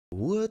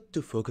What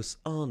to focus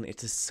on?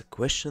 It is a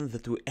question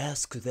that we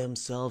ask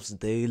themselves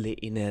daily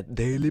in a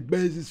daily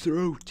basis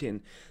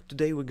routine.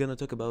 Today we're gonna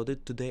talk about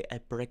it. Today I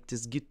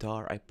practiced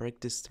guitar, I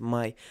practiced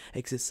my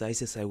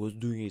exercises, I was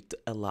doing it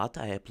a lot.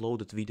 I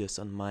uploaded videos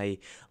on my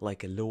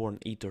like a Learn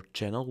Eater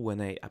channel when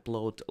I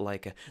upload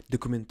like a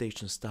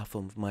documentation stuff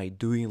of my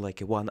doing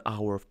like a 1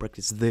 hour of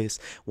practice this,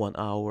 1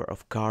 hour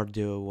of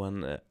cardio,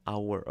 1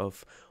 hour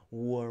of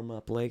warm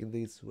up like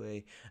this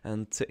way,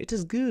 and it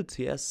is good.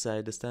 Yes, I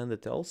understand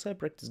that. Also I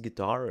practice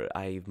guitar,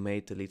 I've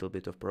made a little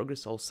bit of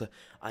progress. Also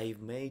I've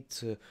made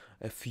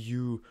a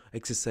few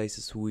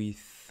exercises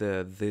with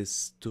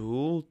this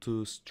tool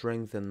to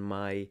strengthen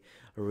my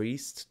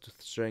wrist, to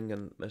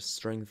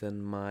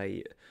strengthen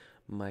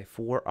my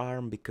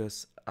forearm,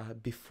 because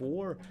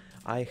before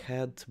I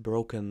had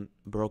broken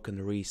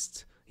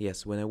wrist.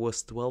 Yes, when I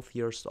was 12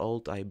 years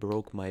old, I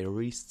broke my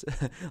wrist,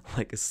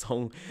 like a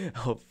song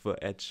of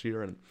Ed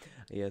Sheeran.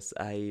 Yes,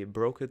 I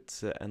broke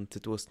it, and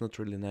it was not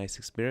really nice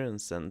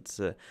experience. And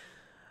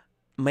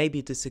maybe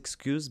it is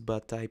excuse,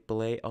 but I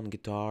play on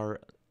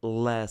guitar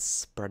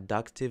less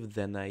productive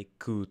than I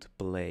could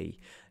play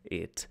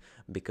it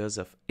because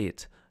of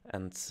it.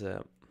 And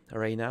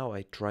right now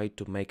I try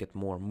to make it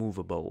more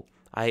movable.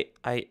 I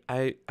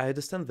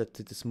understand that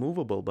it is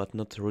movable, but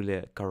not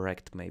really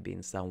correct, maybe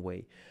in some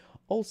way.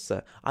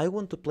 Also, I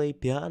want to play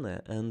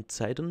piano, and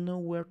I don't know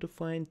where to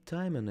find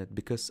time on it,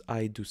 because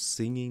I do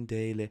singing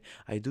daily,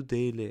 I do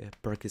daily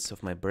practice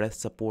of my breath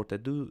support, I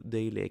do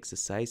daily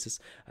exercises,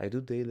 I do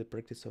daily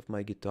practice of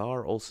my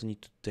guitar, also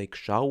need to take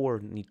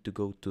shower, need to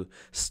go to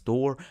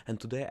store, and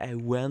today I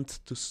went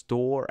to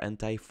store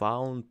and I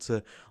found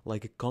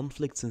like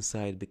conflicts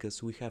inside,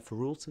 because we have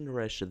rules in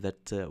Russia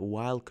that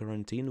while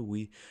quarantine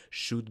we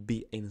should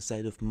be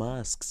inside of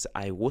masks.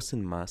 I was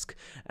in mask,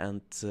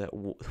 and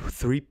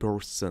 3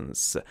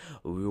 persons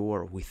we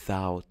were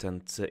without,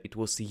 and it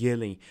was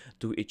yelling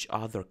to each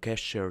other,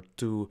 cashier,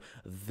 to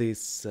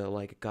this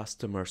like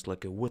customers,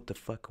 like what the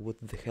fuck, what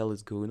the hell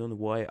is going on,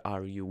 why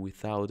are you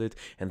without it?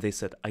 And they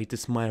said, it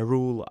is my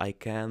rule, I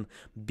can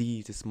be,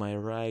 it is my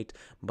right.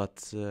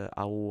 But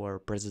our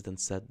president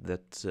said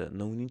that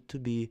no need to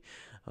be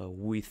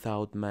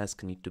without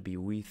mask, need to be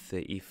with.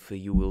 If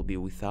you will be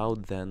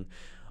without, then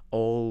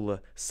all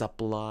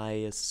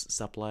suppliers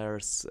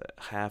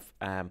have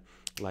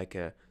like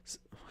a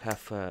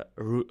have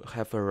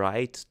a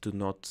right to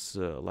not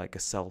like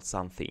sell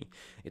something.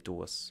 It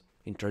was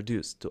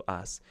introduced to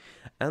us.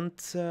 And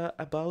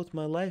about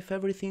my life,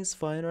 everything's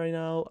fine right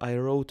now. I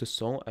wrote a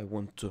song, I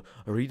want to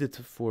read it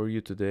for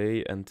you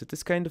today, and it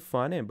is kind of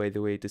funny, by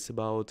the way. It is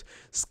about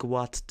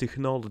squat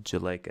technology,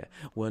 like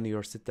when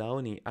you're sit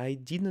down. I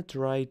didn't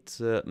write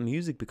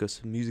music,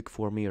 because music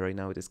for me right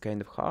now it is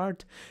kind of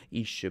hard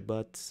issue,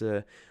 but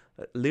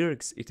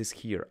lyrics, it is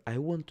here. I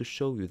want to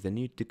show you the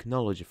new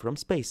technology from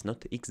space,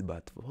 not X,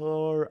 but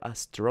for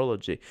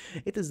astrology.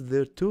 It is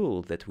the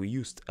tool that we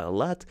used a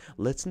lot.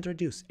 Let's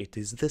introduce. It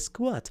is the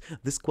squat.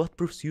 The squat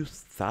proves you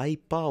thigh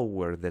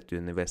power that you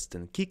invest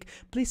in kick.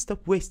 Please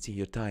stop wasting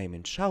your time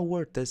in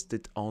shower. Test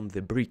it on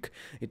the brick.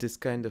 It is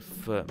kind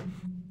of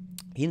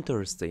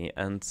interesting,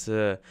 and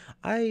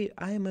I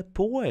am a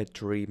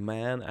poetry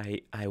man.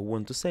 I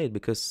want to say it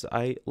because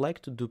I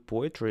like to do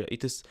poetry.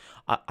 It is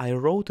I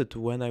wrote it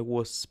when I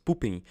was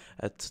pooping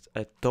at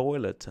a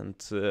toilet, and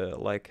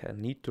like I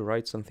need to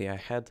write something. I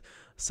had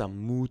some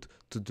mood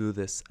to do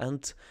this,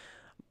 and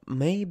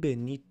maybe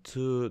need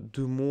to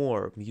do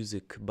more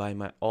music by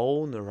my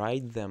own,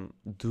 write them,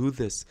 do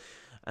this.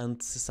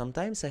 And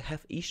sometimes I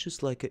have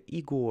issues like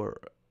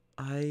Igor.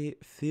 I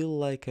feel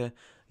like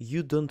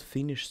you don't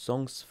finish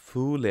songs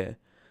fully,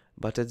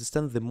 but I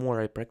understand the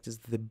more I practice,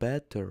 the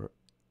better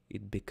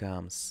it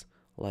becomes.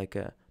 Like,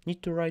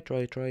 need to write,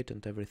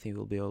 and everything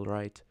will be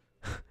alright.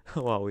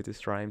 Wow, it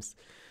is rhymes.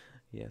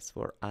 Yes,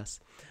 for us.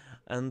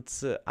 And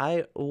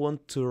I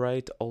want to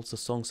write also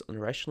songs on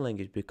Russian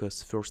language,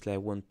 because firstly I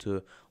want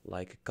to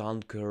like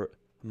conquer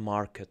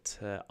market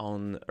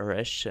on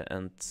Russia,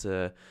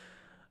 and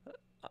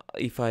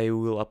if I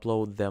will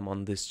upload them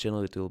on this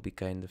channel, it will be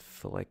kind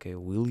of like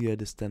will you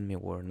understand me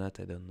or not,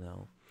 I don't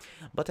know.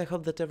 But I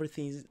hope that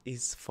everything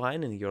is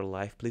fine in your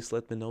life. Please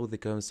let me know in the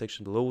comment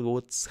section below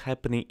what's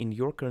happening in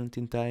your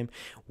quarantine time,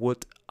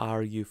 what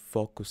are you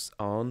focused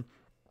on.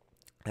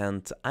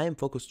 And I am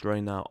focused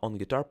right now on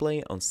guitar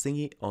playing, on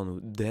singing,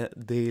 on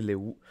daily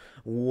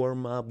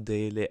warm-up,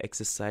 daily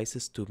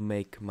exercises to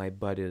make my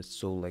body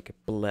so like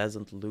a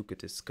pleasant look.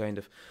 It is kind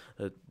of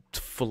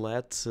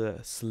flat,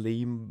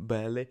 slim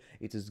belly.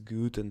 It is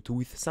good, and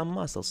with some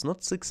muscles,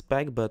 not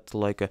six-pack, but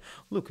like a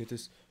look. It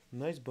is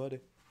nice body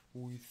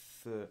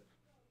with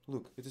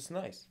look. It is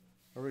nice,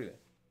 really.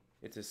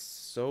 It is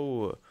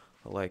so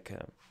like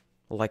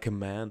a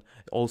man.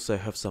 Also I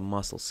have some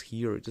muscles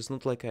here. It is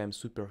not like I am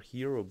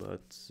superhero,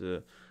 but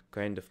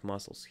kind of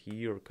muscles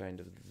here, kind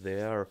of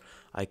there.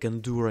 I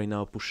can do right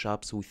now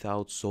push-ups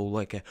without so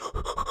like a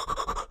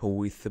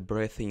with the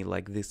breathing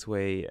like this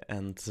way,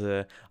 and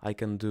I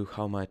can do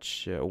how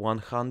much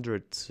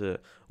 100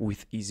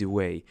 with easy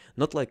way,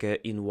 not like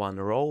in one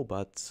row,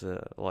 but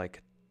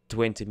like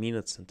 20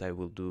 minutes and I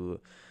will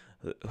do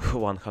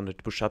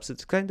 100 push-ups.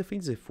 It's kind of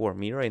easy for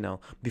me right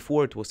now.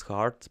 Before it was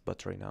hard,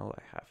 but right now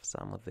I have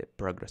some of the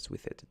progress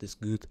with it. It is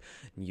good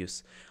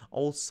news.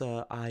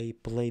 Also, I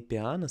play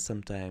piano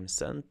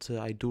sometimes and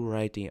I do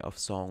writing of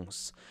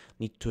songs.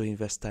 Need to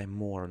invest time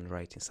more on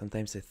writing.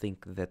 Sometimes I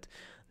think that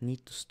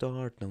need to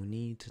start, no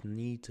need.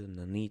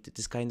 It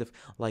is kind of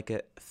like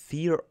a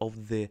fear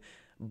of the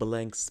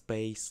blank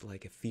space,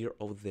 like a fear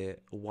of the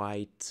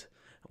white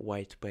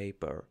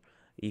paper.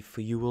 If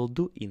you will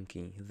do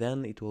inking,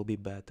 then it will be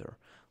better.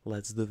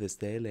 Let's do this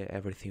daily,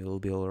 everything will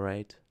be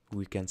alright.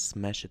 We can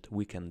smash it,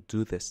 we can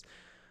do this.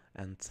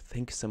 And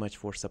thank you so much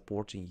for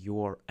supporting.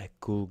 You're a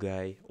cool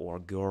guy or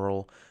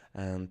girl,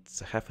 and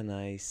have a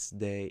nice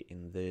day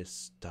in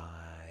this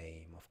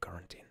time of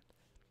quarantine.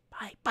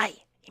 Bye,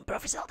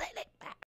 improve all daily.